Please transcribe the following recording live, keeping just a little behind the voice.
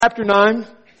Chapter 9,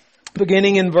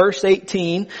 beginning in verse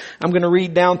 18, I'm going to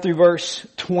read down through verse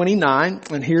 29,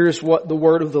 and here's what the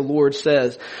word of the Lord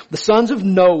says. The sons of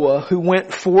Noah who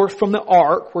went forth from the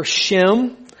ark were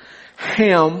Shem,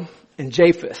 Ham, and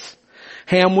Japheth.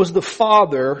 Ham was the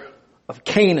father of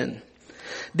Canaan.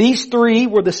 These three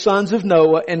were the sons of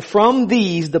Noah, and from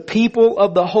these the people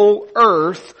of the whole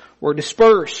earth were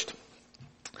dispersed.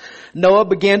 Noah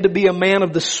began to be a man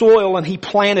of the soil, and he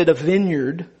planted a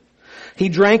vineyard. He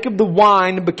drank of the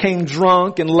wine and became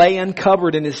drunk and lay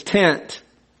uncovered in his tent.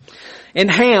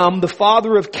 And Ham, the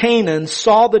father of Canaan,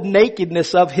 saw the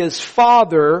nakedness of his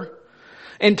father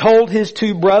and told his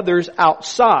two brothers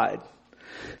outside.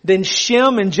 Then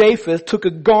Shem and Japheth took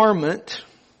a garment,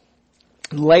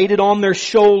 laid it on their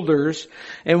shoulders,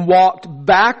 and walked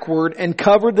backward and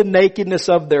covered the nakedness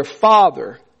of their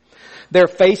father. Their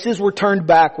faces were turned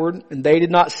backward, and they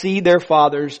did not see their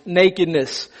father's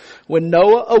nakedness. When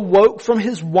Noah awoke from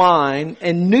his wine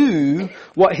and knew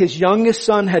what his youngest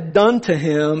son had done to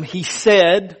him, he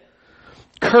said,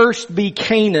 "Cursed be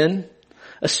Canaan,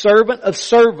 a servant of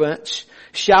servants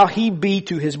shall he be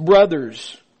to his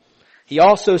brothers." He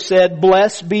also said,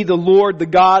 "Blessed be the Lord, the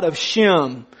God of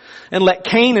Shem, and let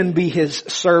Canaan be his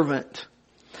servant.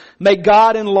 May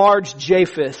God enlarge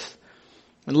Japheth,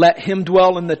 and let him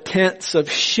dwell in the tents of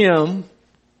Shem,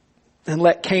 and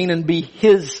let Canaan be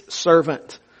his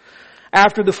servant."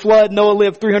 After the flood, Noah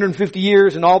lived 350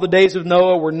 years, and all the days of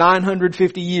Noah were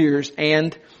 950 years,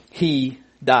 and he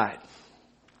died.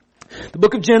 The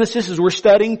book of Genesis, as we're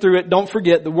studying through it, don't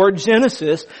forget the word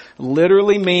Genesis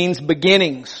literally means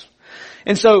beginnings.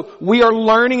 And so we are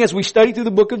learning as we study through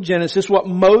the book of Genesis what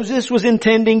Moses was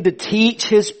intending to teach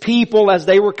his people as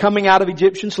they were coming out of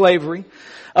Egyptian slavery,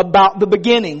 about the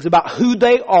beginnings, about who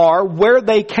they are, where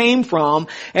they came from,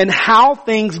 and how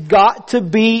things got to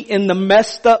be in the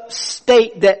messed up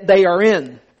state that they are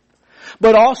in.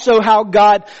 But also how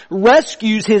God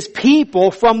rescues His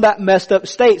people from that messed up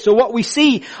state. So what we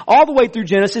see all the way through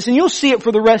Genesis, and you'll see it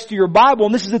for the rest of your Bible,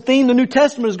 and this is the theme the New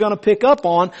Testament is going to pick up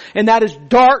on, and that is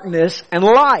darkness and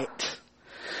light.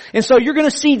 And so you're going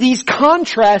to see these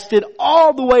contrasted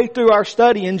all the way through our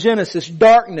study in Genesis.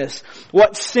 Darkness,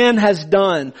 what sin has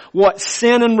done, what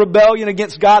sin and rebellion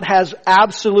against God has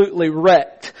absolutely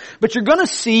wrecked. But you're going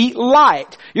to see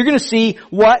light. You're going to see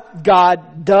what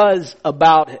God does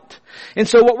about it. And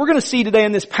so what we're going to see today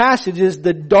in this passage is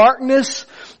the darkness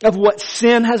of what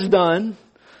sin has done,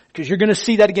 because you're going to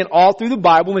see that again all through the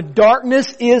Bible. And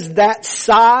darkness is that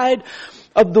side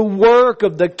of the work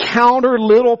of the counter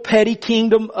little petty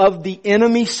kingdom of the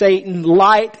enemy Satan.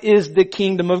 Light is the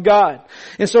kingdom of God.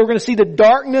 And so we're going to see the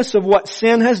darkness of what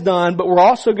sin has done, but we're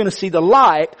also going to see the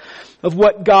light of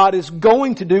what God is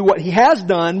going to do, what He has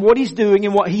done, what He's doing,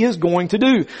 and what He is going to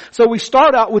do. So we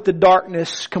start out with the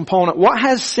darkness component. What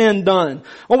has sin done?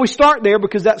 Well, we start there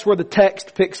because that's where the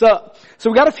text picks up. So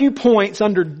we've got a few points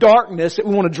under darkness that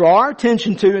we want to draw our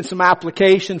attention to and some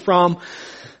application from.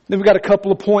 Then we've got a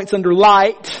couple of points under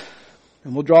light,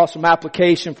 and we'll draw some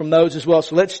application from those as well.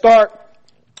 So let's start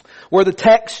where the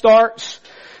text starts,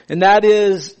 and that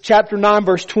is chapter 9,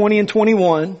 verse 20 and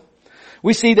 21.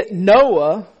 We see that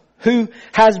Noah, who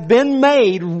has been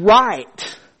made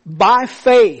right by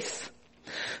faith,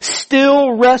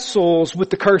 still wrestles with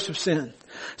the curse of sin.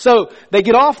 So they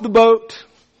get off the boat,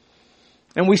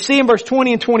 and we see in verse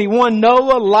 20 and 21,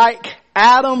 Noah, like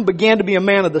Adam, began to be a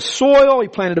man of the soil. He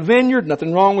planted a vineyard.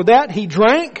 Nothing wrong with that. He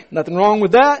drank. Nothing wrong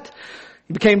with that.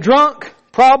 He became drunk.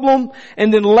 Problem.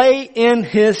 And then lay in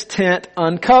his tent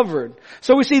uncovered.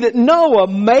 So we see that Noah,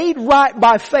 made right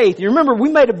by faith. You remember, we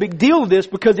made a big deal of this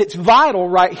because it's vital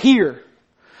right here.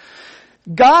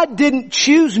 God didn't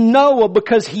choose Noah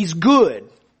because he's good.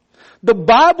 The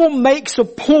Bible makes a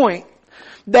point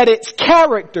that its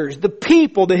characters, the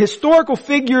people, the historical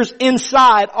figures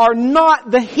inside are not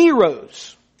the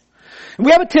heroes. And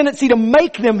we have a tendency to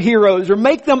make them heroes or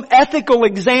make them ethical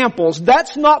examples.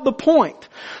 That's not the point.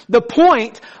 The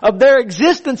point of their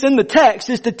existence in the text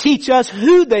is to teach us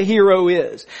who the hero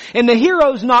is. And the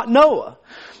hero's not Noah.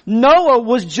 Noah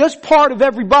was just part of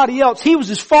everybody else. He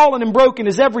was as fallen and broken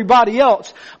as everybody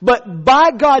else. But by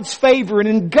God's favor and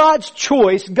in God's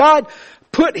choice, God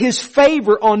put His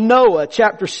favor on Noah,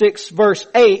 chapter 6, verse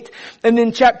 8. And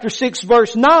then chapter 6,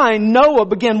 verse 9, Noah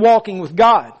began walking with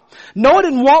God. Noah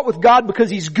didn't walk with God because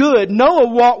he's good. Noah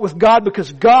walked with God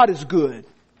because God is good.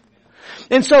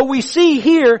 And so we see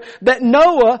here that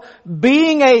Noah,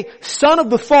 being a son of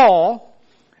the fall,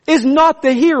 is not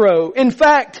the hero. In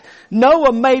fact,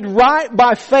 Noah, made right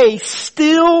by faith,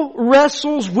 still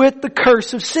wrestles with the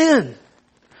curse of sin.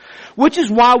 Which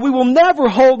is why we will never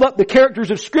hold up the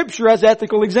characters of Scripture as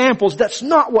ethical examples. That's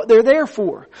not what they're there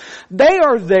for. They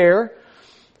are there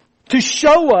to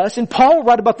show us, and Paul will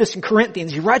write about this in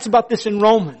Corinthians, he writes about this in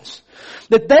Romans,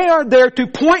 that they are there to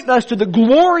point us to the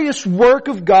glorious work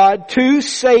of God to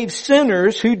save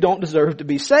sinners who don't deserve to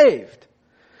be saved.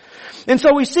 And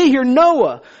so we see here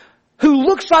Noah, who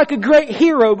looks like a great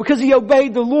hero because he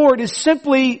obeyed the Lord, is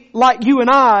simply like you and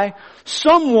I,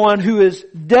 someone who is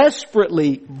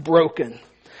desperately broken.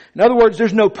 In other words,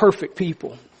 there's no perfect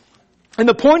people. And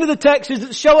the point of the text is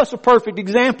to show us a perfect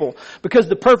example, because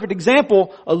the perfect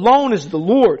example alone is the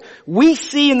Lord. We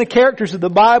see in the characters of the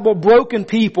Bible broken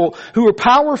people who are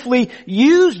powerfully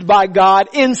used by God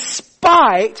in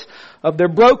spite of their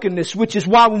brokenness, which is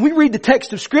why when we read the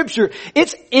text of Scripture,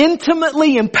 it's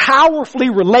intimately and powerfully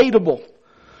relatable.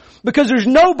 Because there's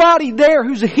nobody there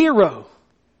who's a hero.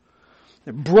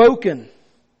 They're broken.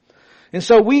 And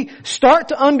so we start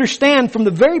to understand from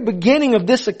the very beginning of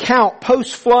this account,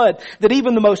 post-flood, that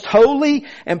even the most holy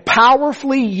and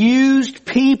powerfully used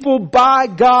people by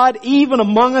God, even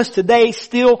among us today,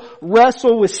 still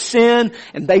wrestle with sin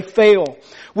and they fail.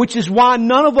 Which is why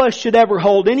none of us should ever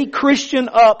hold any Christian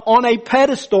up on a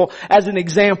pedestal as an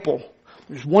example.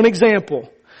 There's one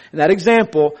example, and that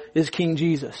example is King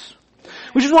Jesus.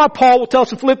 Which is why Paul will tell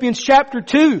us in Philippians chapter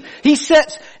 2, he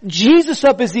sets Jesus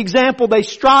up as the example they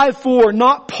strive for,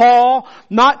 not Paul,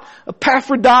 not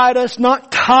Epaphroditus,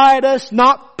 not Titus,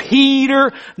 not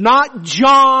Peter, not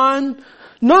John,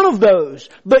 none of those.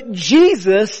 But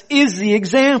Jesus is the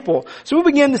example. So we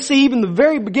begin to see even the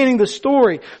very beginning of the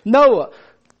story, Noah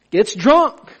gets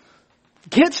drunk,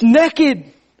 gets naked,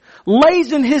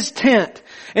 lays in his tent,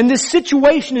 and this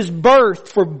situation is birthed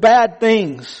for bad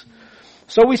things.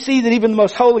 So we see that even the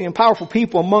most holy and powerful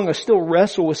people among us still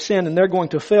wrestle with sin, and they're going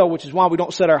to fail, which is why we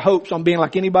don't set our hopes on being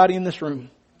like anybody in this room.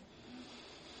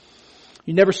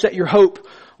 You never set your hope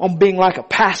on being like a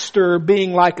pastor,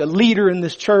 being like a leader in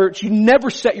this church. You never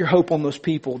set your hope on those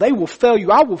people. They will fail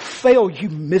you. I will fail you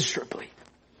miserably.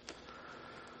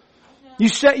 You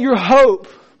set your hope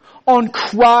on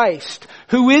Christ,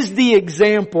 who is the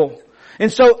example. And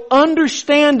so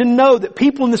understand and know that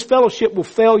people in this fellowship will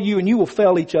fail you and you will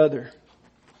fail each other.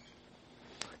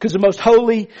 Because the most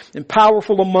holy and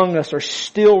powerful among us are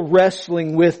still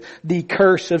wrestling with the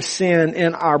curse of sin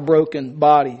in our broken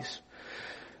bodies.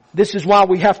 This is why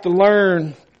we have to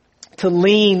learn to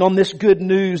lean on this good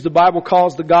news the Bible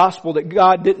calls the gospel, that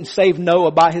God didn't save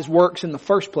Noah by his works in the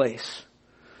first place.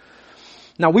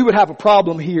 Now we would have a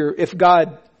problem here if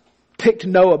God picked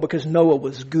Noah because Noah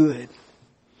was good.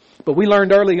 But we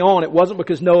learned early on it wasn't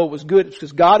because Noah was good, it's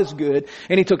because God is good.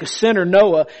 And He took a sinner,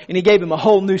 Noah, and He gave him a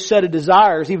whole new set of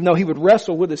desires, even though he would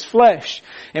wrestle with his flesh.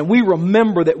 And we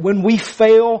remember that when we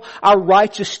fail, our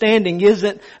righteous standing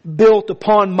isn't built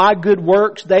upon my good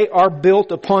works. They are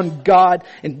built upon God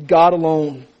and God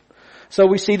alone. So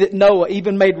we see that Noah,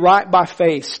 even made right by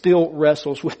faith, still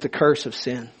wrestles with the curse of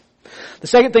sin. The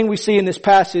second thing we see in this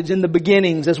passage in the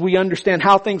beginnings, as we understand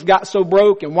how things got so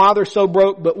broke and why they're so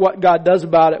broke, but what God does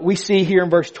about it, we see here in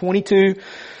verse 22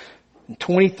 and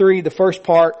 23, the first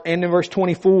part, and in verse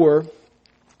 24,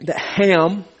 that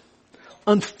Ham,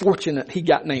 unfortunate he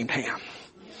got named Ham.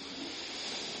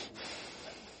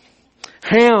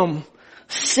 Ham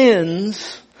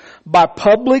sins by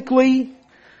publicly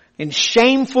and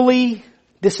shamefully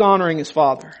dishonoring his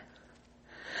father.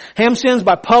 Ham sins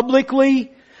by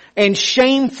publicly and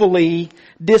shamefully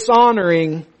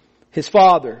dishonoring his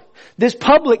father. This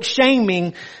public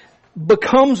shaming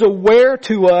becomes aware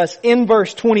to us in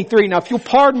verse 23. Now, if you'll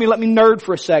pardon me, let me nerd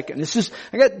for a second.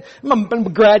 I'm a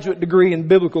graduate degree in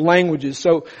biblical languages,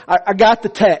 so I got the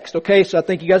text, okay? So I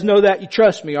think you guys know that. You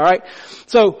trust me, alright?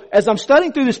 So, as I'm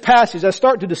studying through this passage, I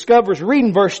start to discover, as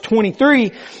reading verse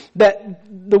 23, that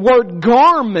the word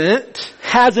garment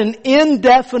has an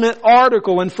indefinite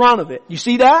article in front of it. You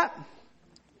see that?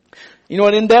 You know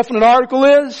what indefinite article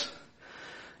is?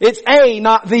 It's a,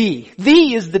 not the.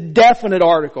 The is the definite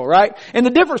article, right? And the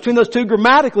difference between those two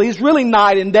grammatically is really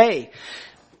night and day.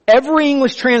 Every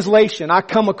English translation I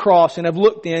come across and have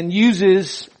looked in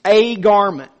uses a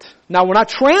garment. Now when I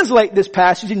translate this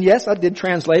passage, and yes, I did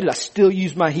translate it, I still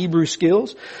use my Hebrew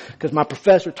skills, because my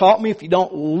professor taught me if you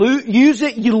don't use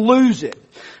it, you lose it.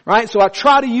 Right? So I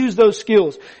try to use those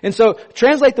skills. And so,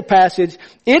 translate the passage.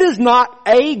 It is not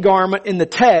a garment in the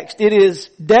text. It is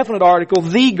definite article,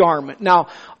 the garment. Now,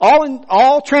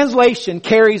 all translation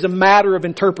carries a matter of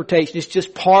interpretation. It's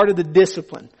just part of the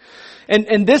discipline.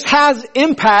 And this has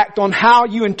impact on how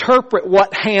you interpret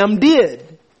what Ham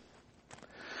did.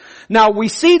 Now, we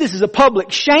see this as a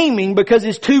public shaming because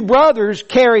his two brothers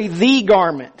carry the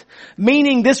garment.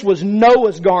 meaning this was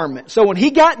Noah's garment. So when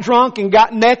he got drunk and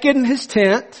got naked in his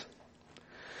tent,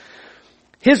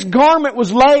 his garment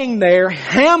was laying there.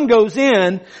 Ham goes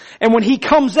in, and when he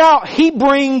comes out, he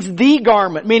brings the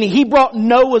garment, meaning he brought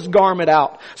Noah's garment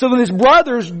out. So when his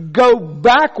brothers go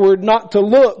backward not to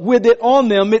look with it on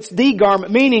them, it's the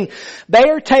garment, meaning they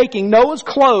are taking Noah's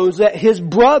clothes that his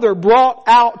brother brought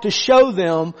out to show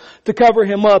them to cover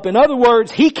him up. In other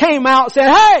words, he came out and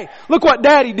said, hey, look what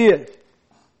daddy did.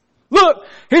 Look,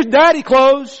 here's daddy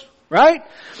clothes, right?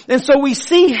 And so we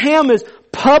see Ham as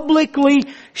publicly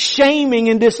shaming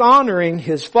and dishonoring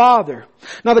his father.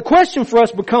 Now the question for us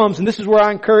becomes, and this is where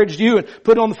I encouraged you and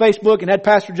put it on the Facebook and had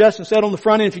Pastor Justin said on the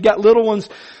front end, if you got little ones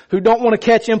who don't want to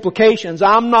catch implications,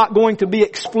 I'm not going to be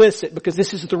explicit because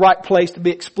this isn't the right place to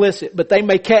be explicit, but they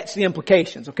may catch the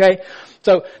implications, okay?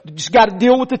 So you just got to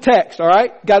deal with the text,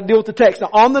 alright? Got to deal with the text.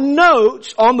 Now on the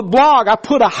notes, on the blog, I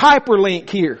put a hyperlink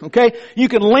here, okay? You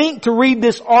can link to read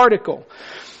this article.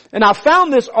 And I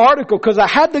found this article because I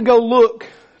had to go look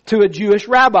to a Jewish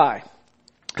rabbi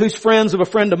who's friends of a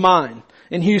friend of mine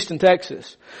in Houston,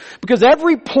 Texas. Because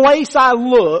every place I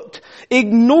looked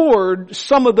ignored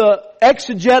some of the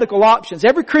exegetical options.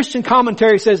 Every Christian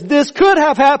commentary says this could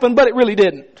have happened, but it really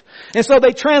didn't. And so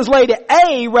they translated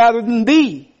A rather than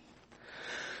B.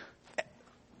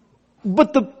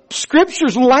 But the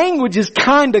scripture's language is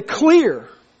kind of clear.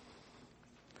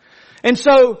 And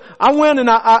so I went and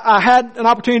I had an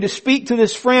opportunity to speak to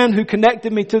this friend who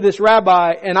connected me to this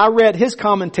rabbi, and I read his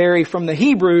commentary from the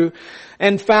Hebrew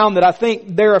and found that I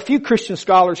think there are a few Christian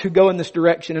scholars who go in this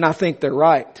direction, and I think they're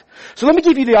right. So let me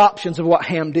give you the options of what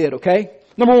Ham did, okay?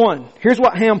 Number one, here's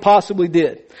what Ham possibly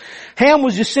did. Ham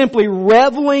was just simply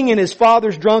reveling in his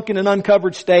father's drunken and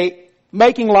uncovered state,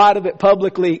 making light of it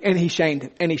publicly, and he shamed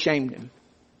him.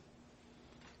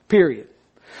 Period.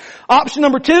 Option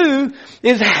number two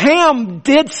is Ham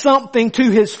did something to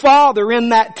his father in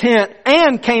that tent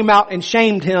and came out and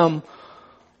shamed him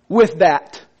with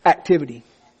that activity.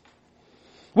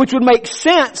 Which would make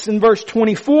sense in verse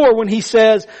 24 when he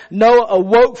says, Noah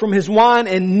awoke from his wine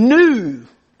and knew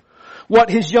what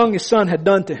his youngest son had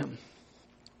done to him.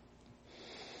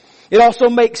 It also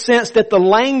makes sense that the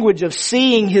language of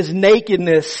seeing his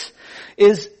nakedness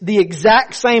is the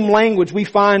exact same language we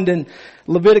find in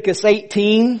Leviticus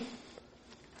 18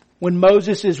 when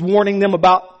Moses is warning them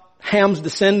about Ham's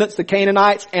descendants, the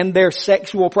Canaanites, and their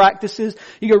sexual practices.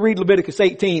 You go read Leviticus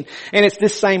 18, and it's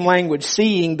this same language,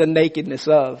 seeing the nakedness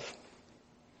of.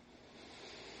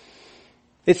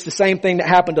 It's the same thing that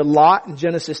happened to Lot in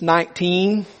Genesis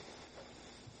 19.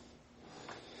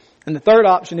 And the third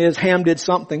option is Ham did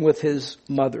something with his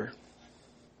mother.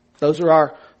 Those are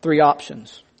our three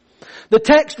options. The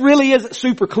text really isn't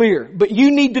super clear, but you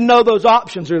need to know those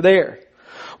options are there.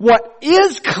 What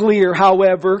is clear,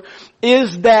 however,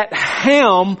 is that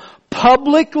Ham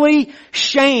publicly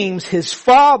shames his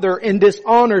father and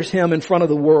dishonors him in front of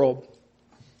the world.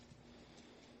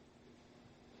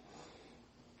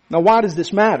 Now, why does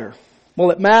this matter?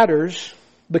 Well, it matters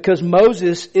because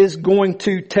Moses is going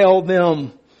to tell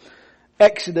them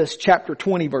Exodus chapter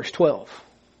 20, verse 12.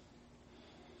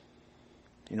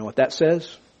 You know what that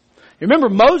says? Remember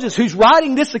Moses, who's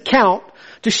writing this account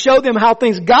to show them how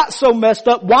things got so messed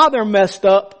up, why they're messed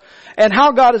up, and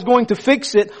how God is going to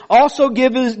fix it, also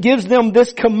gives them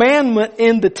this commandment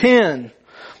in the 10.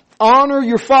 Honor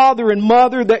your father and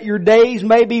mother that your days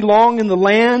may be long in the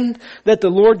land that the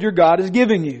Lord your God is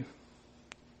giving you.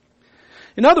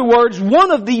 In other words,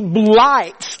 one of the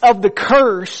blights of the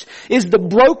curse is the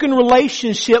broken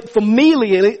relationship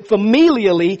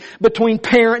familially between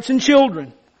parents and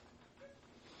children.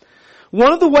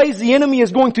 One of the ways the enemy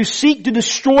is going to seek to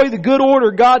destroy the good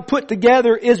order God put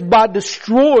together is by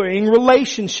destroying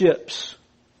relationships.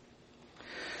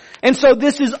 And so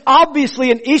this is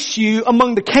obviously an issue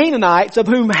among the Canaanites, of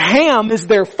whom Ham is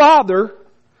their father.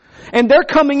 And they're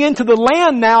coming into the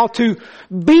land now to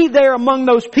be there among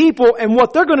those people. And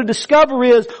what they're going to discover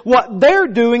is what they're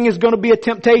doing is going to be a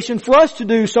temptation for us to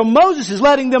do. So Moses is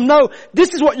letting them know,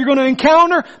 this is what you're going to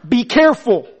encounter. Be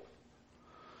careful.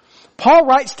 Paul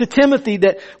writes to Timothy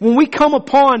that when we come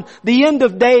upon the end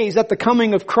of days at the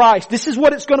coming of Christ, this is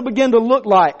what it's going to begin to look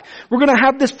like. We're going to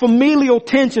have this familial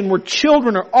tension where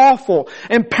children are awful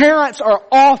and parents are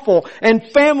awful and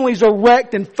families are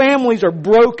wrecked and families are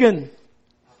broken.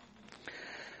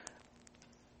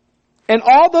 And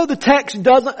although the text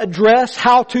doesn't address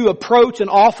how to approach an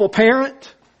awful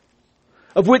parent,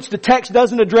 of which the text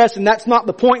doesn't address, and that's not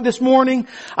the point this morning,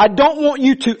 I don't want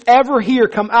you to ever hear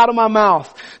come out of my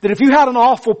mouth that if you had an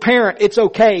awful parent, it's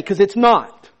okay, because it's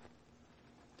not.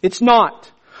 It's not.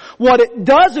 What it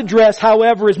does address,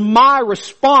 however, is my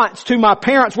response to my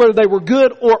parents, whether they were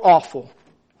good or awful.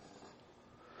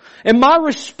 And my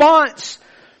response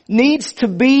needs to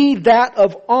be that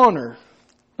of honor.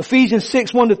 Ephesians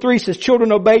 6, 1-3 says,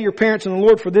 children, obey your parents in the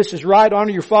Lord, for this is right.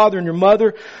 Honor your father and your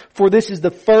mother, for this is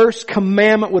the first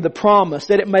commandment with a promise,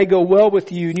 that it may go well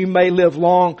with you and you may live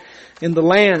long in the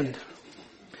land.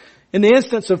 In the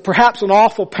instance of perhaps an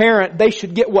awful parent, they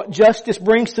should get what justice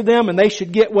brings to them, and they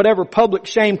should get whatever public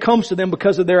shame comes to them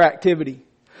because of their activity.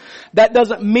 That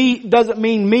doesn't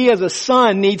mean me as a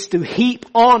son needs to heap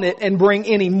on it and bring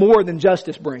any more than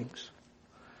justice brings.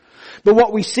 But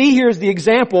what we see here is the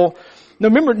example. Now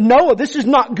remember, Noah, this is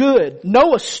not good.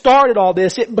 Noah started all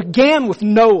this. It began with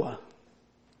Noah.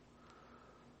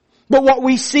 But what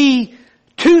we see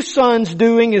two sons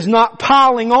doing is not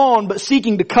piling on, but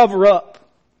seeking to cover up.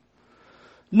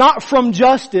 Not from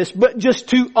justice, but just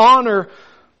to honor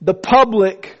the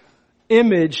public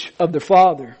image of their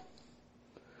father.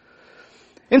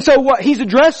 And so what he's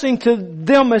addressing to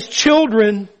them as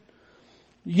children,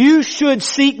 you should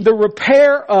seek the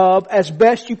repair of as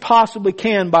best you possibly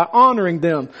can by honoring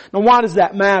them. Now why does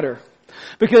that matter?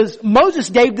 Because Moses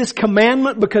gave this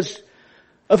commandment because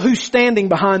of who's standing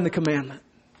behind the commandment.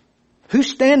 Who's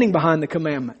standing behind the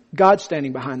commandment? God's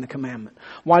standing behind the commandment.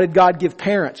 Why did God give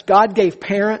parents? God gave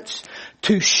parents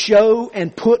to show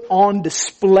and put on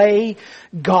display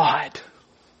God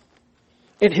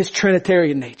in His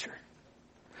Trinitarian nature.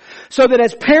 So that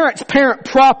as parents parent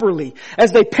properly,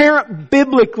 as they parent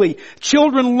biblically,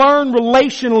 children learn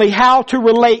relationally how to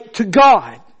relate to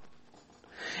God.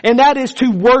 And that is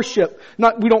to worship.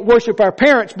 We don't worship our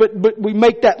parents, but we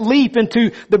make that leap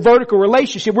into the vertical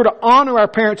relationship. We're to honor our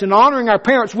parents, and honoring our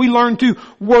parents, we learn to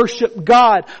worship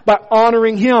God by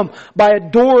honoring Him, by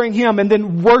adoring Him, and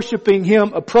then worshiping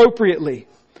Him appropriately.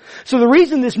 So the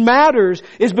reason this matters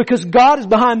is because God is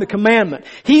behind the commandment.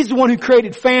 He's the one who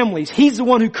created families. He's the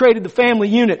one who created the family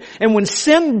unit. And when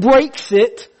sin breaks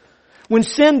it, when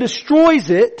sin destroys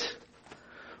it,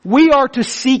 we are to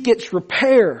seek its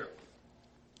repair.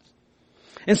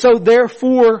 And so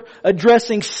therefore,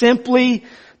 addressing simply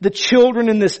the children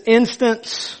in this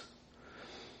instance,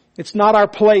 it's not our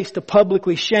place to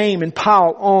publicly shame and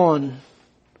pile on.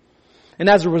 And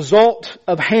as a result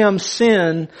of Ham's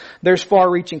sin, there's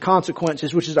far-reaching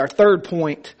consequences, which is our third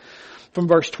point from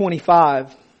verse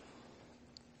 25.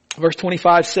 Verse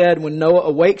 25 said, when Noah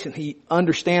awakes and he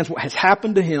understands what has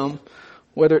happened to him,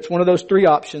 whether it's one of those three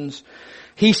options,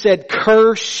 he said,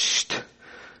 cursed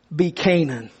be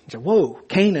Canaan. He said, whoa,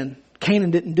 Canaan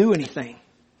didn't do anything.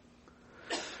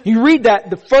 You read that,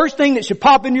 the first thing that should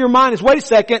pop into your mind is, wait a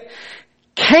second,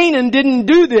 Canaan didn't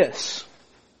do this.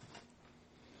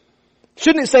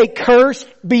 Shouldn't it say, cursed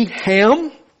be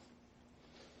Ham?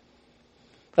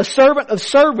 A servant of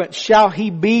servants shall he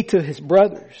be to his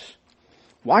brothers.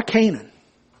 Why Canaan?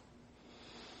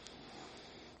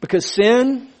 Because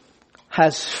sin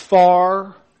has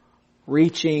far-reaching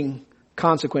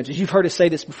consequences. You've heard us say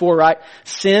this before, right?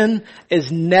 Sin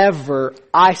is never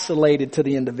isolated to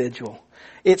the individual.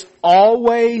 It's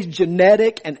always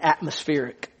genetic and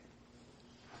atmospheric.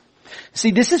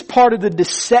 See, this is part of the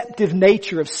deceptive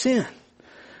nature of sin.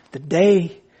 The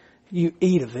day you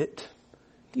eat of it,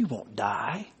 you won't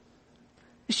die.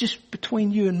 It's just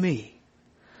between you and me.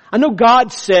 I know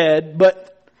God said,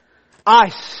 but I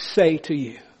say to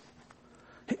you,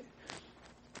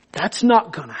 that's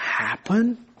not going to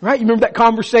happen. Right? You remember that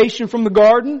conversation from the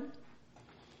garden?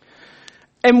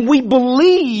 And we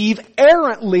believe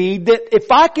errantly that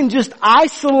if I can just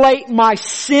isolate my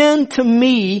sin to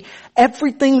me,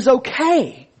 everything's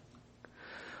okay.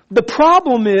 The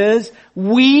problem is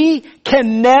we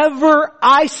can never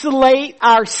isolate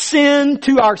our sin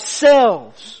to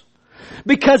ourselves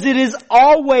because it is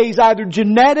always either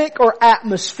genetic or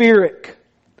atmospheric.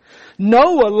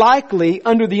 Noah likely,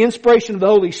 under the inspiration of the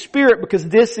Holy Spirit, because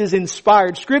this is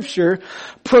inspired Scripture,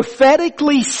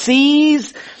 prophetically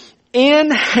sees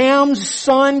in Ham's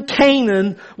son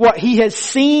Canaan what he has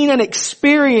seen and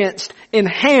experienced in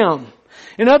Ham.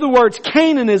 In other words,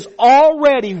 Canaan is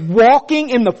already walking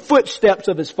in the footsteps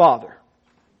of his father.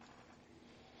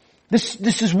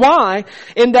 This is why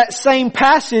in that same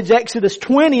passage, Exodus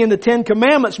 20 in the Ten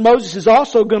Commandments, Moses is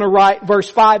also going to write verse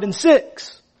 5 and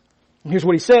 6. And here's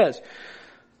what he says.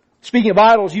 Speaking of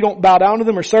idols, you don't bow down to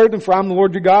them or serve them, for I'm the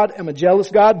Lord your God. I'm a jealous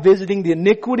God, visiting the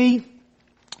iniquity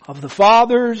of the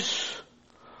fathers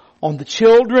on the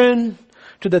children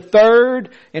to the third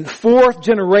and fourth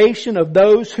generation of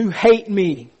those who hate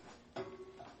me.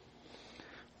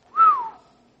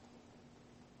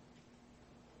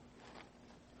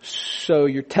 So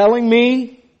you're telling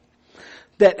me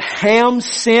that Ham's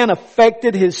sin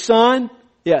affected his son?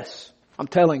 Yes, I'm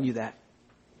telling you that.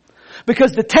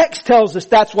 Because the text tells us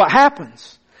that's what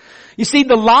happens. You see,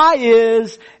 the lie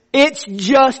is, it's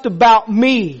just about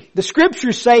me. The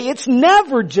scriptures say it's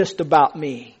never just about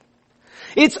me.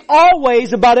 It's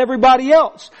always about everybody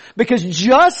else. Because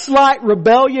just like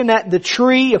rebellion at the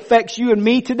tree affects you and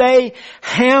me today,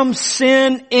 Ham's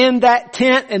sin in that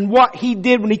tent and what he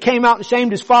did when he came out and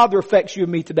shamed his father affects you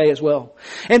and me today as well.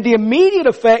 And the immediate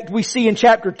effect we see in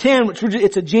chapter 10, which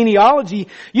it's a genealogy,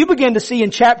 you begin to see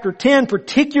in chapter 10,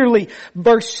 particularly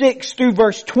verse 6 through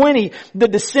verse 20, the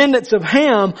descendants of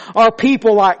Ham are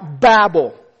people like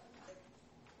Babel.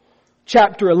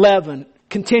 Chapter 11,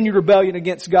 continued rebellion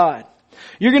against God.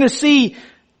 You're going to see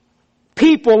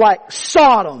people like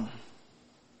Sodom,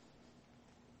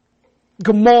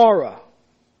 Gomorrah,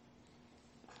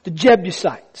 the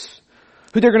Jebusites,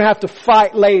 who they're going to have to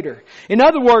fight later. In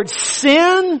other words,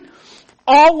 sin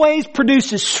always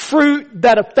produces fruit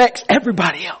that affects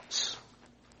everybody else.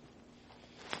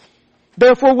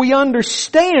 Therefore, we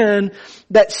understand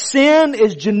that sin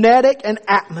is genetic and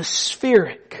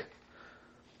atmospheric.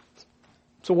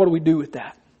 So what do we do with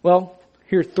that? Well,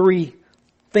 here are 3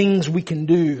 things we can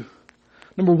do.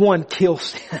 Number 1, kill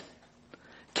sin.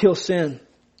 Kill sin.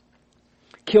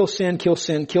 Kill sin, kill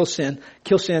sin, kill sin,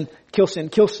 kill sin, kill sin,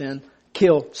 kill sin,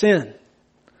 kill sin.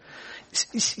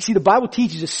 See, the Bible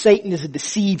teaches us Satan is a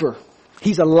deceiver.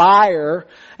 He's a liar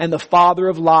and the father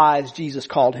of lies, Jesus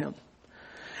called him.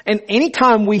 And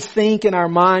anytime we think in our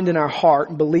mind and our heart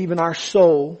and believe in our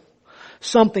soul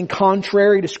something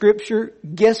contrary to Scripture,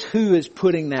 guess who is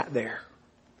putting that there?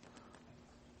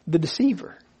 The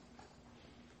deceiver.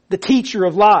 The teacher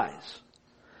of lies.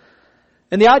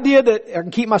 And the idea that I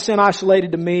can keep my sin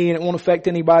isolated to me and it won't affect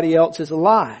anybody else is a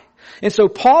lie. And so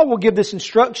Paul will give this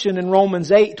instruction in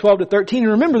Romans 8, 12 to 13.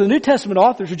 And remember, the New Testament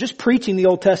authors are just preaching the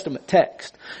Old Testament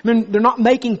text. I mean, they're not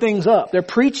making things up. They're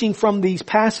preaching from these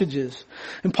passages.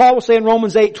 And Paul will say in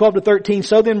Romans 8, 12 to 13,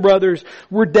 so then, brothers,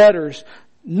 we're debtors,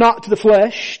 not to the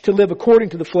flesh, to live according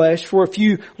to the flesh. For if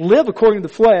you live according to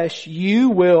the flesh, you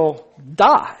will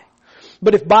die.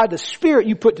 But if by the Spirit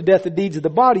you put to death the deeds of the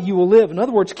body, you will live. In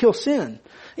other words, kill sin.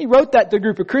 He wrote that to a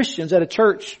group of Christians at a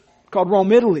church called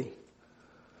Rome, Italy.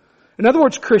 In other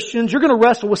words, Christians, you're going to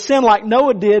wrestle with sin like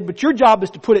Noah did, but your job is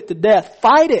to put it to death.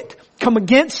 Fight it. Come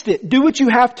against it. Do what you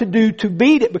have to do to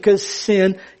beat it, because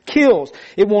sin kills.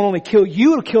 It won't only kill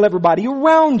you, it'll kill everybody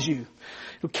around you.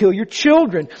 It'll kill your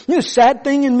children. You know the sad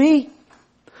thing in me?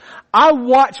 I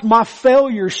watch my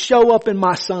failures show up in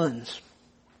my sons.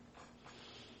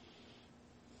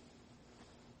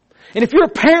 And if you're a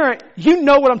parent, you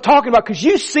know what I'm talking about because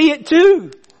you see it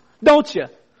too, don't you?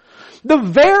 The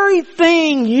very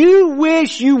thing you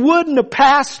wish you wouldn't have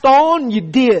passed on, you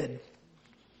did.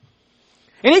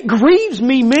 And it grieves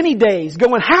me many days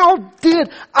going, how did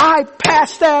I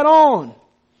pass that on?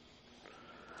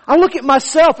 I look at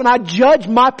myself and I judge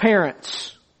my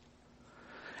parents.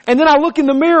 And then I look in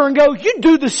the mirror and go, you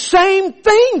do the same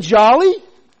thing, Jolly.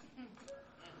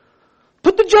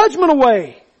 Put the judgment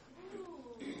away.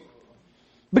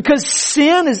 Because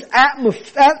sin is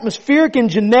atmospheric and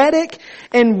genetic,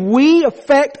 and we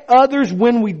affect others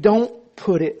when we don't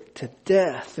put it to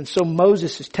death. And so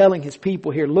Moses is telling his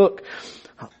people here, look,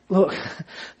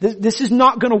 this is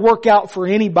not going to work out for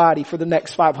anybody for the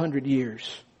next 500 years.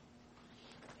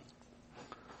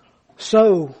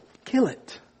 So, kill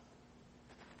it.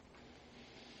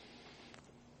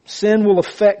 Sin will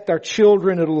affect our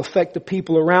children. It'll affect the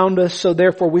people around us. So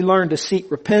therefore we learn to seek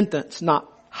repentance,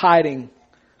 not hiding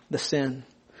the sin.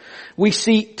 We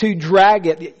seek to drag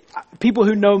it. People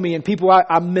who know me and people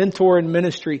I mentor in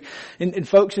ministry and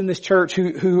folks in this church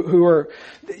who are,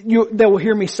 they will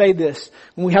hear me say this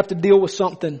when we have to deal with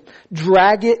something.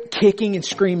 Drag it kicking and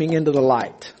screaming into the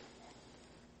light.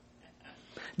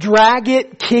 Drag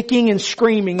it kicking and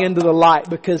screaming into the light,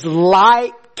 because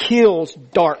light kills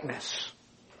darkness.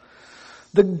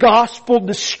 The gospel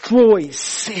destroys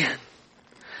sin.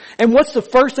 And what's the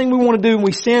first thing we want to do when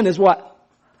we sin is what?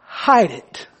 Hide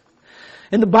it.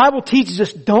 And the Bible teaches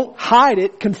us don't hide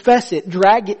it, confess it,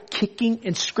 drag it kicking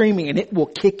and screaming, and it will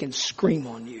kick and scream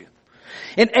on you.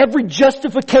 And every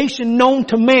justification known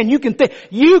to man, you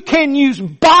can use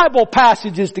Bible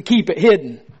passages to keep it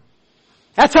hidden.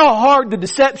 That's how hard the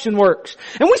deception works.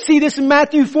 And we see this in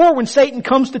Matthew 4 when Satan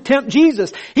comes to tempt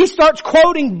Jesus. He starts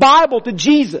quoting Bible to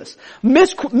Jesus.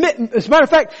 As a matter of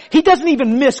fact, he doesn't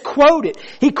even misquote it.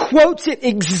 He quotes it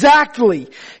exactly.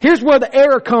 Here's where the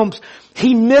error comes.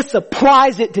 He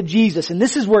misapplies it to Jesus. And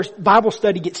this is where Bible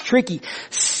study gets tricky.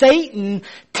 Satan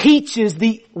teaches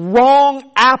the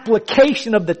wrong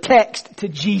application of the text to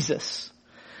Jesus.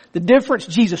 The difference,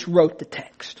 Jesus wrote the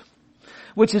text,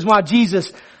 which is why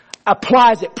Jesus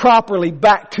applies it properly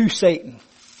back to Satan.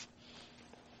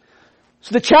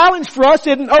 So the challenge for us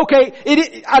isn't,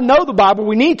 okay, I know the Bible,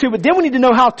 we need to, but then we need to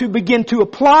know how to begin to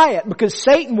apply it, because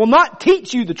Satan will not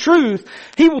teach you the truth.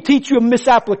 He will teach you a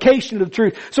misapplication of the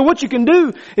truth. So what you can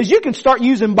do is you can start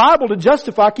using Bible to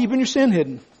justify keeping your sin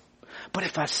hidden. But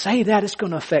if I say that, it's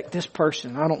going to affect this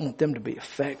person. I don't want them to be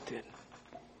affected.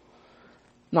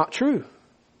 Not true.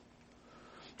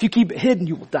 If you keep it hidden,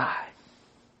 you will die.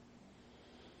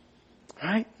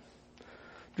 Right?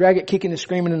 Drag it kicking and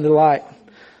screaming into the light.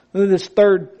 And then this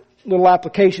third little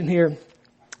application here,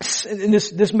 and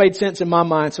this made sense in my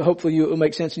mind, so hopefully it will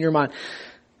make sense in your mind.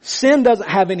 Sin doesn't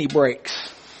have any brakes.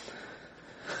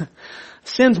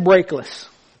 Sin's brakeless.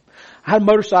 I had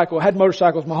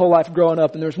motorcycles my whole life growing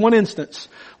up, and there was one instance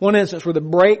where the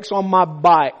brakes on my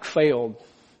bike failed,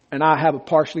 and I have a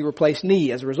partially replaced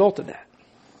knee as a result of that.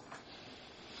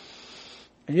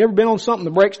 Have you ever been on something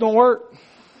the brakes don't work?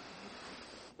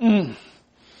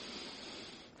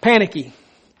 Panicky.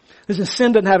 Listen,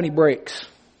 sin doesn't have any brakes.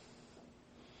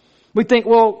 We think,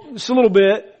 well, it's a little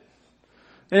bit,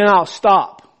 and then I'll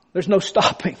stop. There's no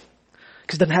stopping,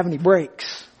 because it doesn't have any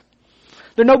brakes.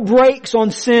 There are no brakes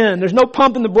on sin. There's no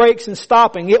pumping the brakes and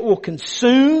stopping. It will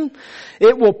consume.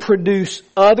 It will produce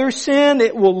other sin.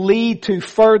 It will lead to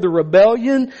further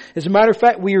rebellion. As a matter of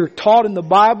fact, we are taught in the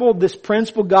Bible this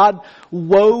principle. God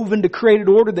wove into created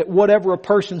order that whatever a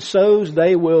person sows,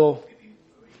 they will.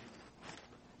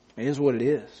 It is what it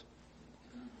is.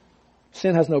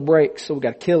 Sin has no brakes, so we've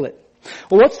got to kill it.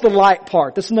 Well, what's the light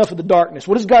part? That's enough of the darkness.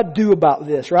 What does God do about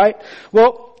this, right?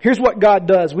 Well, here's what God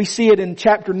does. We see it in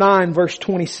chapter 9, verse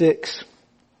 26.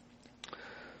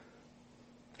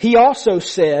 He also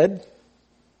said,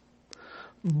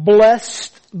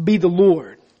 "Blessed be the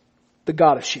Lord, the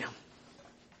God of Shem."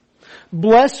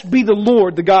 Blessed be the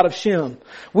Lord, the God of Shem.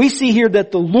 We see here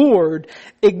that the Lord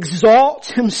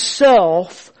exalts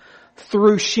Himself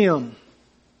through Shem.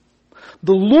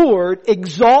 The Lord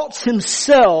exalts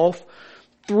Himself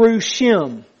through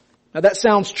Shem. Now that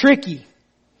sounds tricky,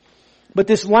 but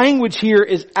this language here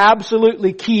is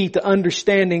absolutely key to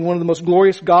understanding one of the most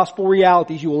glorious gospel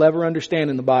realities you will ever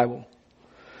understand in the Bible.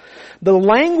 The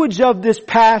language of this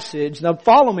passage, now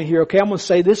follow me here, okay? I'm going to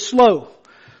say this slow.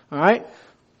 Alright?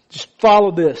 Just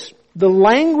follow this. The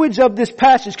language of this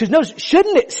passage, because notice,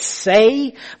 shouldn't it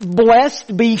say,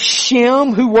 "Blessed be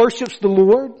Shem who worships the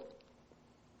Lord"?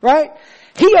 Right?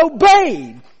 He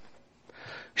obeyed.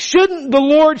 Shouldn't the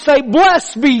Lord say,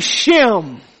 "Blessed be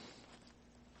Shem"?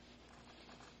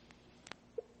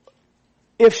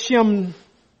 If Shem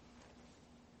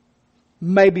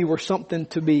maybe were something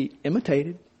to be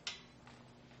imitated.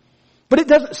 But it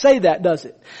doesn't say that, does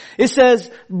it? It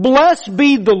says, "Blessed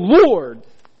be the Lord,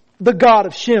 the God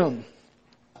of Shem."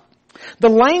 The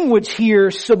language here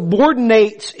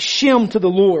subordinates Shem to the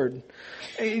Lord.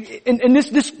 And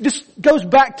this goes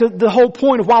back to the whole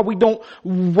point of why we don't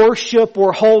worship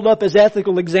or hold up as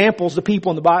ethical examples the people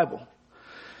in the Bible.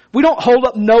 We don't hold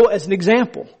up Noah as an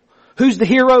example. Who's the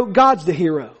hero? God's the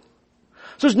hero.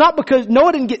 So it's not because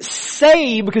Noah didn't get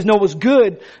saved because Noah was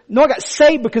good. Noah got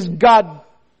saved because God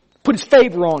put His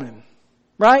favor on him.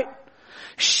 Right?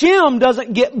 Shem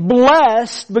doesn't get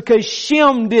blessed because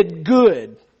Shem did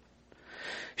good.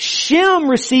 Shem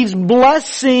receives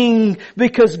blessing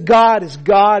because God is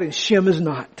God and Shem is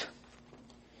not.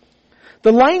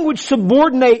 The language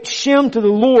subordinates Shem to the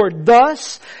Lord,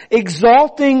 thus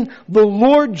exalting the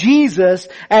Lord Jesus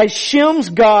as Shem's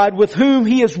God with whom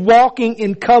He is walking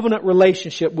in covenant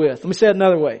relationship with. Let me say it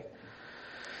another way.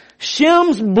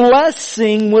 Shem's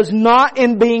blessing was not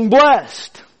in being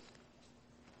blessed.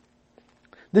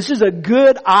 This is a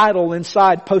good idol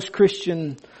inside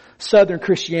post-Christian Southern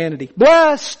Christianity.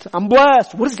 Blessed. I'm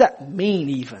blessed. What does that mean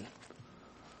even?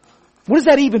 What does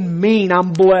that even mean,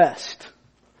 I'm blessed?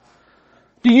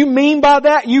 Do you mean by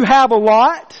that you have a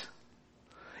lot?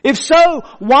 If so,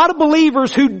 why do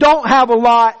believers who don't have a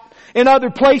lot in other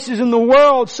places in the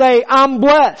world say, "I'm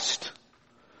blessed"?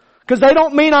 Because they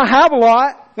don't mean I have a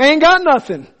lot. They ain't got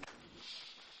nothing.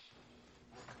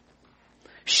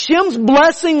 Shem's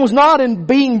blessing was not in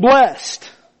being blessed,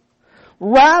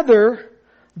 rather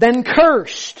than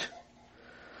cursed.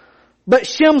 But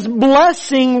Shem's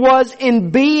blessing was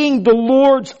in being the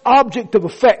Lord's object of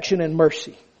affection and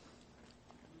mercy.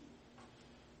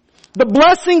 The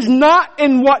blessing's not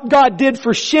in what God did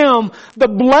for Shem. The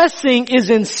blessing is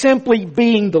in simply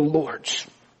being the Lord's.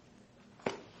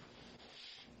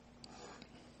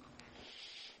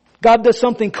 God does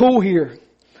something cool here.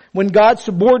 When God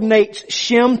subordinates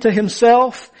Shem to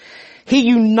Himself, He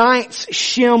unites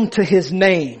Shem to His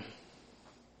name.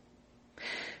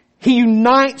 He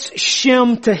unites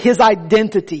Shem to his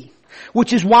identity,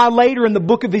 which is why later in the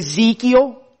book of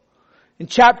Ezekiel, in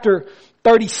chapter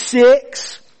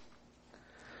 36,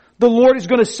 the Lord is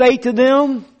going to say to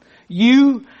them,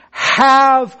 you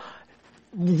have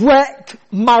wrecked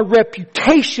my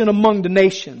reputation among the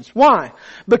nations. Why?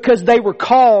 Because they were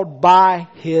called by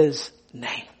His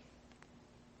name.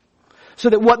 So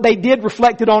that what they did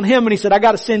reflected on Him, and He said, I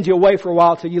got to send you away for a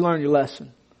while till you learn your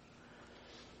lesson.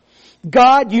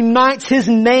 God unites His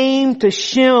name to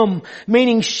Shem,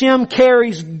 meaning Shem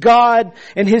carries God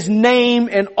and His name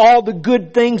and all the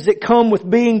good things that come with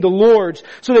being the Lord's,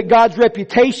 so that God's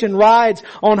reputation rides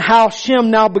on how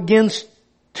Shem now begins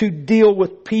to deal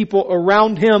with people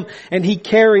around him, and he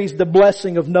carries the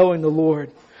blessing of knowing the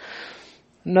Lord.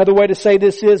 Another way to say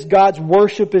this is God's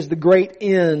worship is the great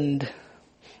end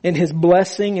in His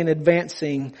blessing and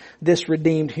advancing this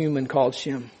redeemed human called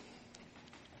Shem.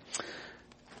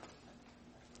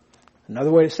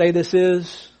 Another way to say this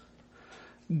is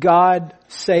God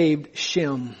saved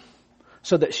Shem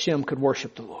so that Shem could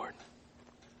worship the Lord.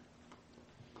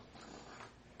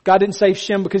 God didn't save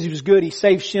Shem because he was good. He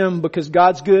saved Shem because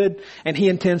God's good and He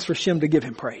intends for Shem to give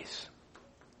him praise.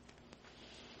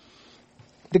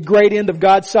 The great end of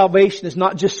God's salvation is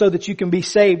not just so that you can be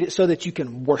saved, it's so that you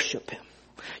can worship Him.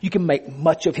 You can make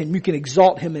much of Him. You can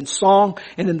exalt Him in song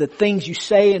and in the things you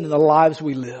say and in the lives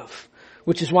we live.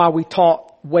 Which is why we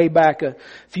taught way back a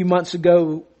few months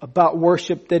ago about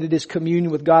worship, that it is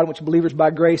communion with God, in which believers by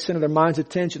grace center their minds,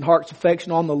 attention, heart's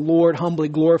affection on the Lord, humbly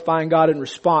glorifying God in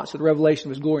response to the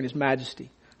revelation of His glory and His majesty.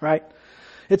 Right?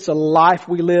 It's a life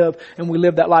we live, and we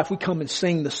live that life. We come and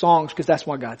sing the songs because that's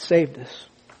why God saved us.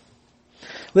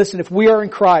 Listen, if we are in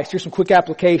Christ, here's some quick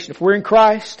application. If we're in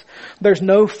Christ, there's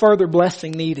no further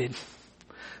blessing needed.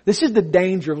 This is the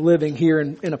danger of living here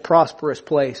in a prosperous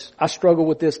place. I struggle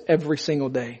with this every single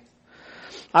day.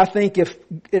 I think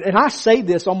and I say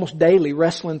this almost daily,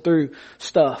 wrestling through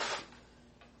stuff.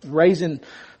 Raising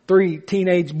 3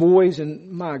 teenage boys,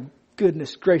 and my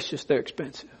goodness gracious, they're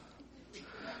expensive.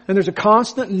 And there's a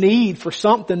constant need for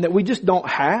something that we just don't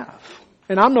have.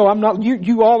 And I know I'm not,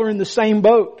 you all are in the same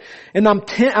boat. And I'm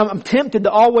tempted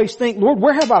to always think, Lord,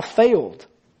 where have I failed?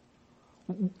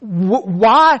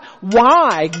 Why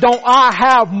don't I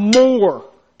have more?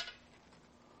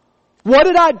 What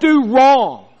did I do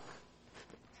wrong?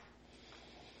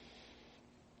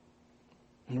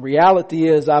 And the reality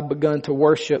is I've begun to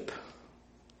worship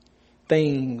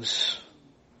things,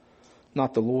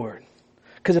 not the Lord.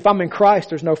 Because if I'm in Christ,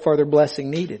 there's no further blessing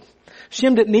needed.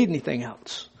 Shem didn't need anything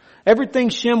else. Everything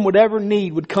Shem would ever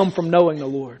need would come from knowing the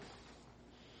Lord.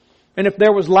 And if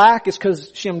there was lack, it's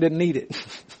because Shem didn't need it.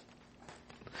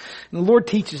 And the Lord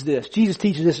teaches this. Jesus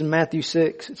teaches this in Matthew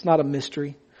 6. It's not a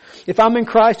mystery. If I'm in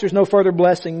Christ, there's no further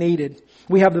blessing needed.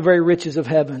 We have the very riches of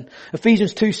heaven.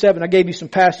 Ephesians 2:7, I gave you some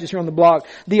passages here on the blog.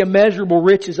 The immeasurable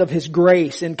riches of His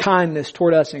grace and kindness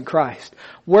toward us in Christ.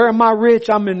 Where am I rich?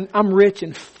 I'm rich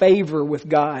in favor with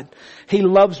God. He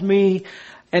loves me,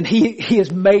 and He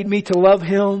has made me to love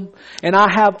Him. And I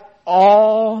have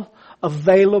all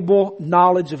available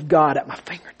knowledge of God at my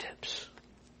fingertips.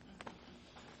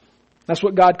 That's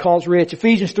what God calls rich.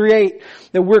 Ephesians 3:8,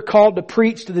 that we're called to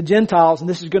preach to the Gentiles, and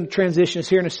this is going to transition us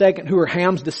here in a second, who are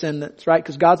Ham's descendants, right?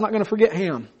 Because God's not going to forget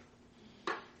Ham.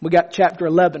 We got chapter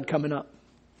 11 coming up,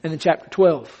 and then chapter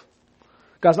 12.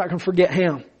 God's not going to forget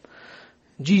Ham.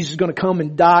 Jesus is going to come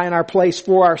and die in our place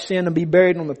for our sin and be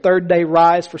buried, and on the third day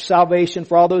rise for salvation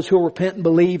for all those who will repent and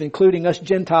believe, including us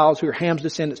Gentiles who are Ham's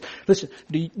descendants. Listen,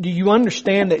 do you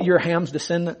understand that you're Ham's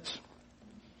descendants?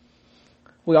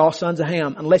 We're all sons of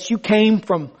Ham. Unless you came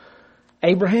from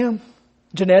Abraham,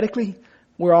 genetically,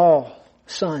 we're all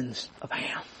sons of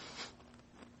Ham.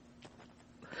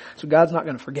 So God's not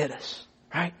going to forget us,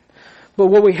 right? But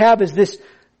what we have is this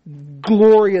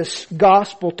glorious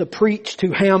gospel to preach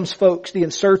to Ham's folks, the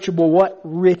unsearchable what?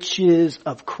 Riches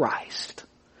of Christ.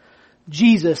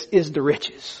 Jesus is the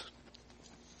riches.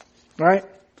 Right?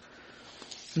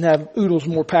 And I have oodles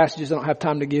more passages I don't have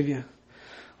time to give you.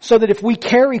 So that if we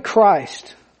carry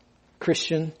Christ,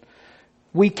 Christian,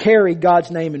 we carry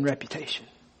God's name and reputation.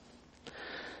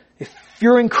 If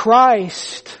you're in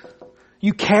Christ,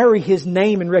 you carry His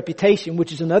name and reputation,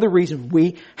 which is another reason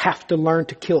we have to learn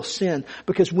to kill sin.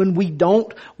 Because when we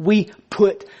don't, we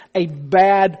put a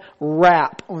bad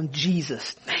rap on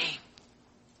Jesus' name.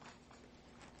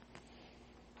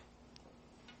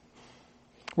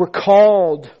 We're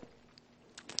called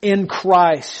in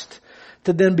Christ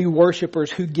to then be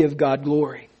worshipers who give God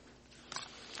glory.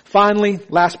 Finally,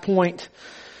 last point.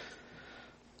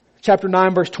 Chapter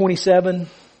 9, verse 27.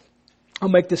 I'll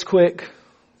make this quick.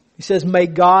 He says, may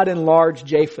God enlarge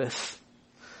Japheth.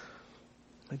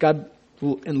 God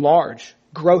will enlarge,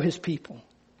 grow His people,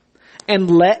 and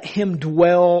let him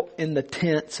dwell in the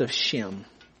tents of Shem.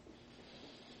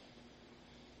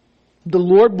 The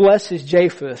Lord blesses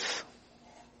Japheth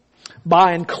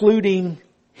by including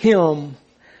him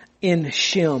in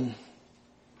Shem.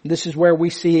 This is where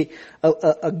we see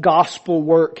a gospel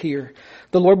work here.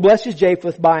 The Lord blesses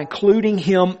Japheth by including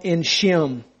him in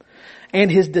Shem,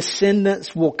 and his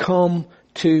descendants will come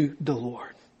to the Lord.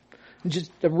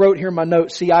 I wrote here in my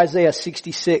notes, see Isaiah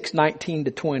 66, 19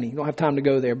 to 20. You don't have time to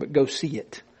go there, but go see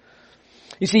it.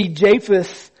 You see,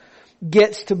 Japheth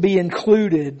gets to be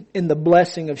included in the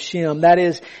blessing of Shem. That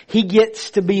is, he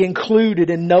gets to be included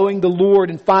in knowing the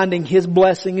Lord and finding his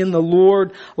blessing in the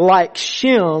Lord like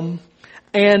Shem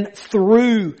and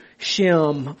through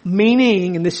Shem.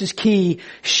 Meaning, and this is key,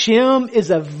 Shem is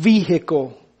a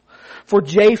vehicle for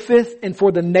Japheth and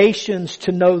for the nations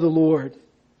to know the Lord.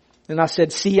 And I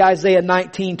said, see Isaiah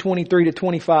 19, 23 to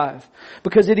 25.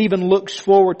 Because it even looks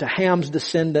forward to Ham's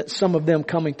descendants, some of them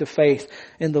coming to faith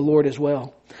in the Lord as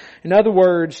well. In other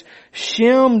words,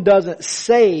 Shem doesn't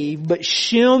save, but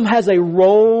Shem has a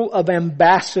role of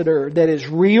ambassador that is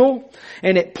real,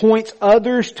 and it points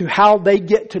others to how they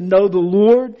get to know the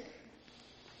Lord,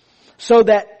 so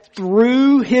that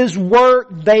through his work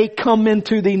they come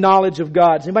into the knowledge of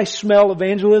God. Does anybody smell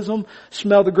evangelism?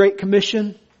 Smell the Great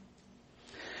Commission?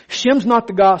 Shem's not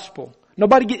the gospel.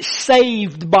 Nobody gets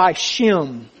saved by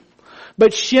Shem.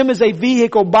 But Shem is a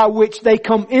vehicle by which they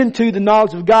come into the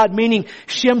knowledge of God, meaning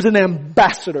Shem's an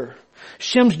ambassador.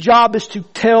 Shem's job is to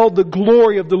tell the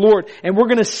glory of the Lord. And we're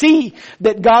going to see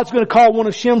that God's going to call one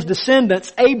of Shem's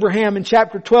descendants, Abraham in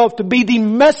chapter 12, to be the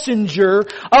messenger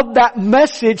of that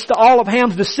message to all of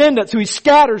Ham's descendants, who he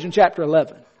scatters in chapter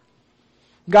 11.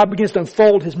 God begins to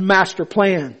unfold his master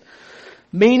plan.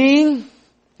 Meaning,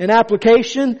 in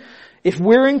application, if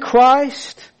we're in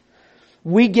Christ,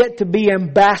 we get to be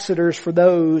ambassadors for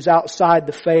those outside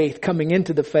the faith, coming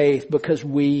into the faith, because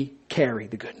we carry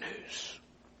the good news.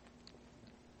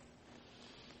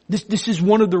 This is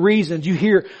one of the reasons you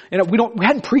hear, and we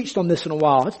hadn't preached on this in a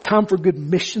while. It's time for a good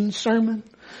mission sermon.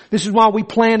 This is why we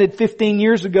planted 15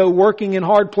 years ago, working in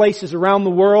hard places around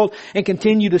the world, and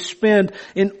continue to spend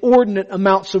inordinate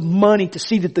amounts of money to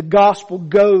see that the gospel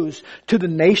goes to the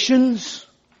nations.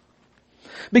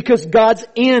 Because God's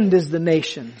end is the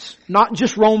nations, not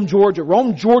just Rome, Georgia.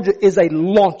 Rome, Georgia is a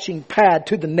launching pad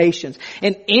to the nations.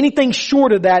 And anything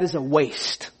short of that is a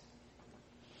waste.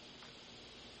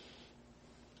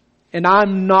 And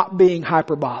I'm not being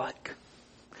hyperbolic.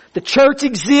 The church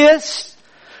exists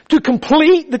to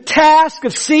complete the task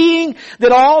of seeing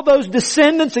that all those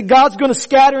descendants that God's going to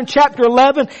scatter in chapter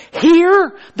 11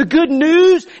 hear the good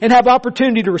news and have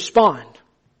opportunity to respond.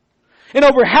 And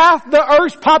over half the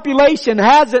earth's population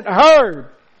hasn't heard.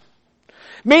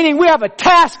 Meaning we have a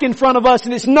task in front of us,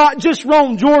 and it's not just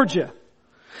Rome, Georgia.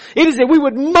 It is that we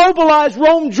would mobilize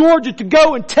Rome, Georgia to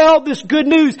go and tell this good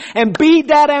news and be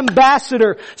that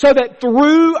ambassador, so that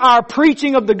through our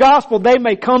preaching of the gospel they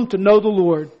may come to know the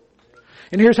Lord.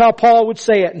 And here's how Paul would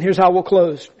say it, and here's how we'll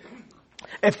close.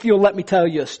 If you'll let me tell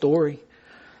you a story,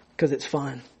 because it's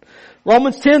fun.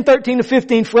 Romans 10, 13 to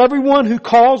 15, for everyone who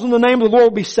calls on the name of the Lord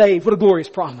will be saved. What a glorious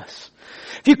promise.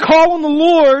 If you call on the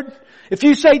Lord, if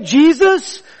you say,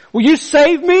 Jesus, will you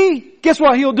save me? Guess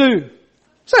what He'll do?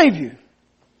 Save you.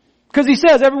 Because He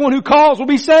says everyone who calls will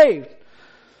be saved.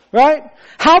 Right?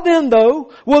 How then,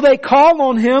 though, will they call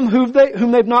on Him whom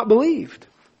they've not believed?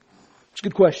 It's a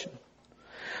good question.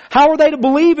 How are they to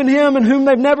believe in Him in whom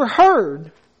they've never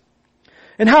heard?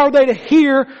 And how are they to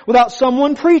hear without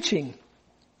someone preaching?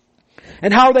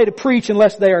 And how are they to preach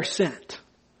unless they are sent?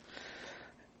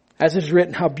 As it is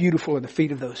written, how beautiful are the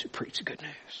feet of those who preach the good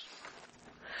news.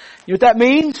 You know what that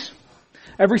means?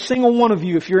 Every single one of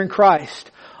you, if you're in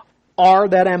Christ, are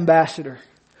that ambassador.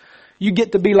 You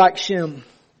get to be like Shem.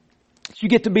 You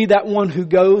get to be that one who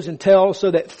goes and tells, so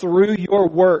that through your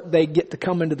work they get to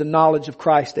come into the knowledge of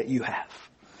Christ that you have.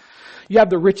 You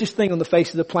have the richest thing on the face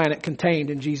of the planet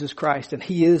contained in Jesus Christ, and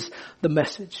He is the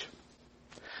message.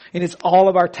 And it's all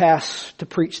of our tasks to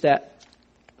preach that.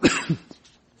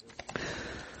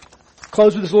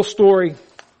 Close with this little story.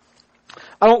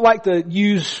 I don't like to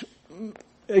use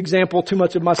example too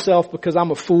much of myself, because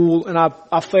I'm a fool and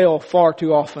I fail far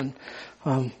too often.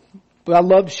 But I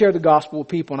love to share the gospel with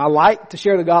people, and I like to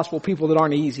share the gospel with people that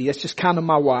aren't easy. That's just kind of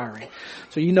my wiring.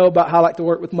 So you know about how I like to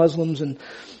work with Muslims, and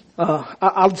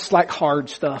I just like hard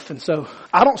stuff. And so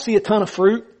I don't see a ton of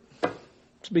fruit,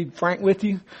 to be frank with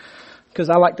you. Because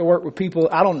I like to work with people,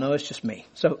 I don't know, it's just me.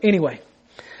 So anyway,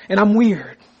 and I'm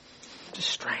weird. Just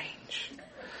strange.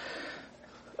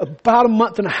 About a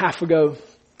month and a half ago,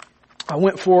 I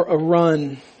went for a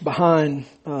run behind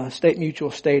State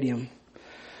Mutual Stadium,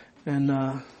 and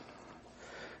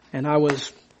I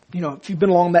was, if you've been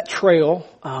along that trail,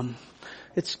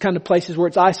 it's kind of places where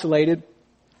it's isolated,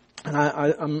 and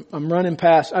I'm running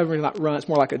past. I really not run; it's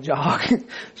more like a jog.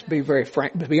 To be very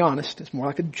frank, to be honest, it's more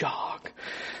like a jog.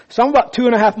 So I'm about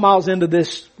 2.5 miles into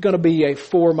this, going to be a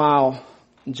 4-mile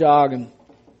jog, and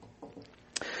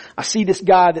I see this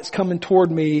guy that's coming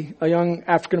toward me, a young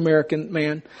African-American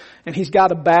man, and he's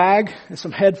got a bag and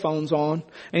some headphones on,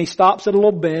 and he stops at a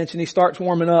little bench and he starts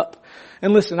warming up.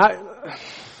 And listen, I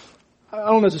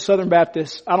don't know, as a Southern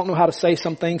Baptist, I don't know how to say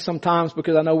some things sometimes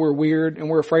because I know we're weird and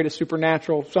we're afraid of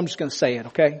supernatural, so I'm just going to say it,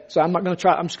 okay? So I'm not going to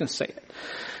try, I'm just going to say it.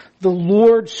 The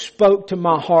Lord spoke to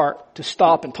my heart to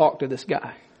stop and talk to this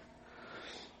guy.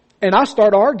 And I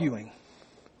start arguing.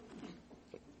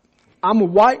 I'm a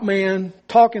white man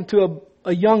talking to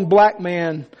a young black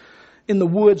man in the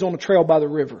woods on a trail by the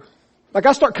river. Like,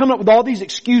 I start coming up with all these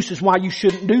excuses why you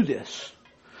shouldn't do this.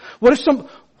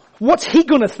 What's he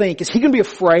going to think? Is he going to be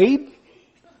afraid?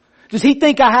 Does he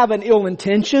think I have an ill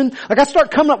intention? Like, I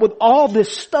start coming up with all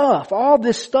this stuff.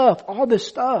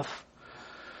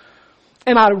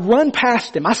 And I run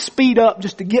past him. I speed up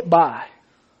just to get by.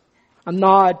 I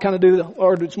nod, kind of do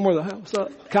or it's more the what's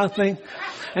up kind of thing.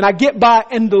 And I get by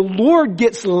and the Lord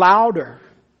gets louder.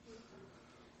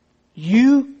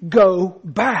 You go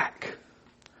back.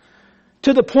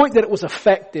 To the point that it was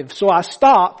effective. So I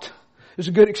stopped. It was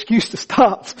a good excuse to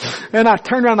stop. And I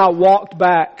turned around and I walked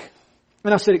back.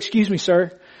 And I said, "Excuse me,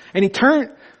 sir." And he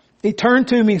turned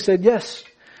to me and said, "Yes."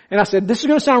 And I said, "This is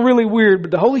going to sound really weird,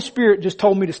 but the Holy Spirit just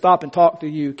told me to stop and talk to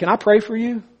you. Can I pray for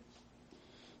you?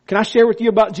 Can I share with you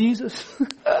about Jesus?"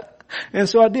 And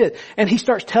so I did. And he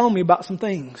starts telling me about some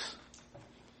things.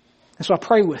 And so I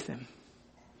pray with him.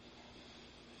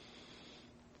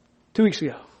 2 weeks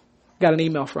ago, got an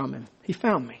email from him. He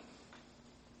found me.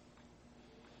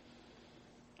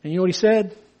 And you know what he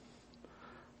said?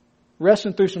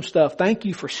 Wrestling through some stuff. Thank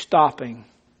you for stopping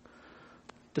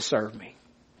to serve me.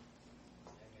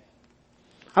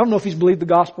 I don't know if he's believed the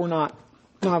gospel or not.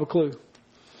 I don't have a clue.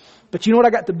 But you know what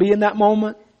I got to be in that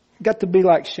moment? I got to be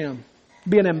like Shem.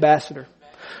 Be an ambassador.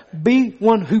 Be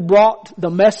one who brought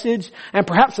the message and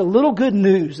perhaps a little good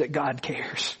news that God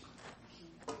cares.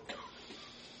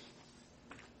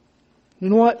 You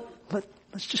know what?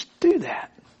 Let's just do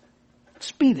that.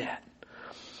 Let's be that.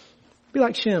 Be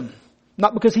like Shem.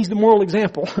 Not because he's the moral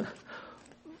example,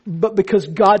 but because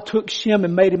God took Shem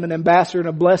and made him an ambassador and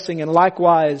a blessing. And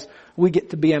likewise, we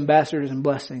get to be ambassadors and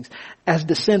blessings as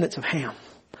descendants of Ham,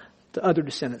 the other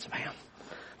descendants of Ham,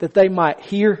 that they might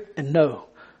hear and know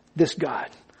this God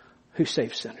who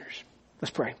saves sinners.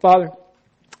 Let's pray. Father,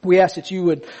 we ask that you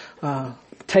would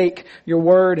take your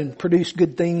word and produce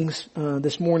good things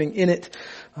this morning in it.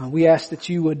 We ask that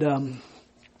you would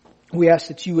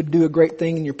do a great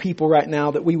thing in your people right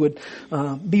now, that we would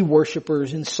be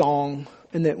worshipers in song,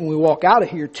 and that when we walk out of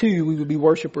here too, we would be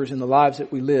worshipers in the lives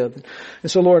that we live.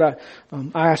 And so, Lord, I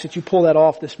ask that you pull that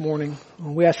off this morning.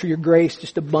 We ask for your grace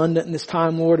just abundant in this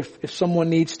time, Lord. If someone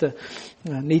needs to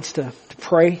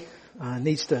pray,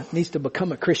 needs to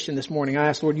become a Christian this morning, I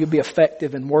ask, Lord, you'll be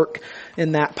effective and work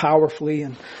in that powerfully.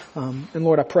 And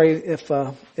Lord, I pray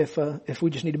if we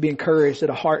just need to be encouraged, that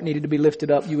a heart needed to be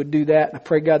lifted up, you would do that. And I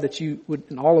pray, God, that you would,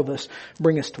 in all of us,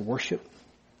 bring us to worship.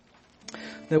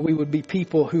 That we would be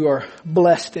people who are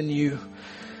blessed in you.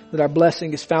 That our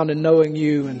blessing is found in knowing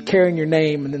you and carrying your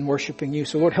name and then worshiping you.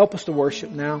 So Lord, help us to worship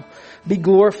now. Be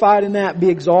glorified in that. Be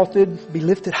exalted. Be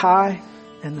lifted high.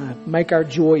 And make our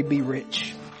joy be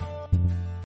rich.